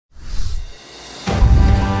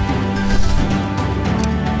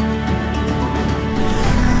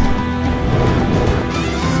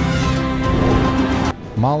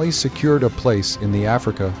Mali secured a place in the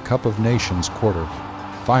Africa Cup of Nations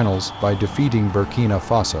quarter-finals by defeating Burkina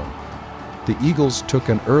Faso. The Eagles took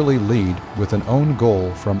an early lead with an own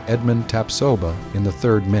goal from Edmond Tapsoba in the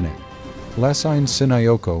 3rd minute. Lassine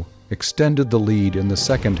Sinayoko extended the lead in the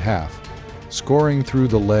second half, scoring through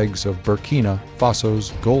the legs of Burkina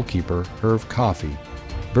Faso's goalkeeper Herve Kofi.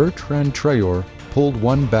 Bertrand Traore pulled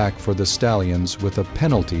one back for the Stallions with a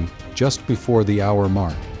penalty just before the hour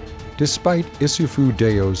mark. Despite Issoufou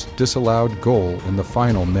Dayo's disallowed goal in the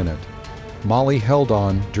final minute, Mali held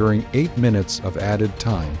on during 8 minutes of added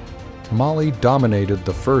time. Mali dominated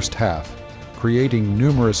the first half, creating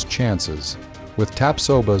numerous chances, with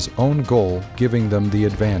Tapsoba's own goal giving them the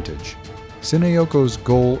advantage. Sinayoko's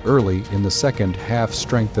goal early in the second half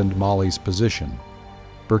strengthened Mali's position.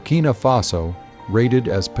 Burkina Faso, rated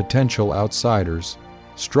as potential outsiders,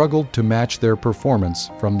 struggled to match their performance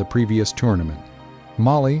from the previous tournament.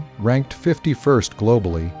 Mali, ranked 51st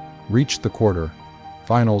globally, reached the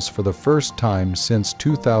quarter-finals for the first time since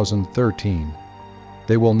 2013.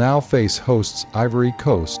 They will now face hosts Ivory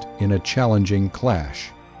Coast in a challenging clash.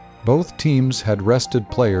 Both teams had rested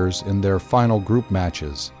players in their final group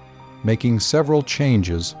matches, making several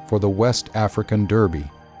changes for the West African Derby.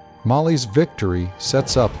 Mali's victory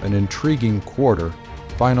sets up an intriguing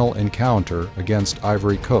quarter-final encounter against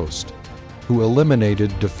Ivory Coast, who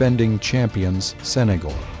eliminated defending champions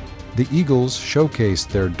Senegal. The Eagles showcased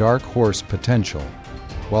their dark horse potential,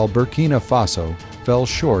 while Burkina Faso fell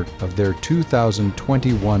short of their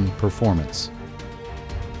 2021 performance.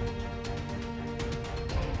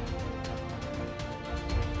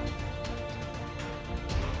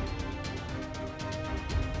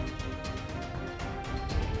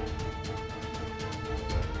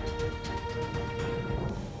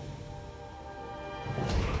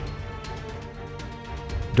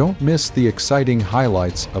 Don't miss the exciting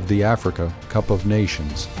highlights of the Africa Cup of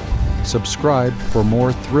Nations. Subscribe for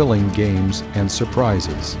more thrilling games and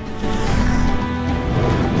surprises.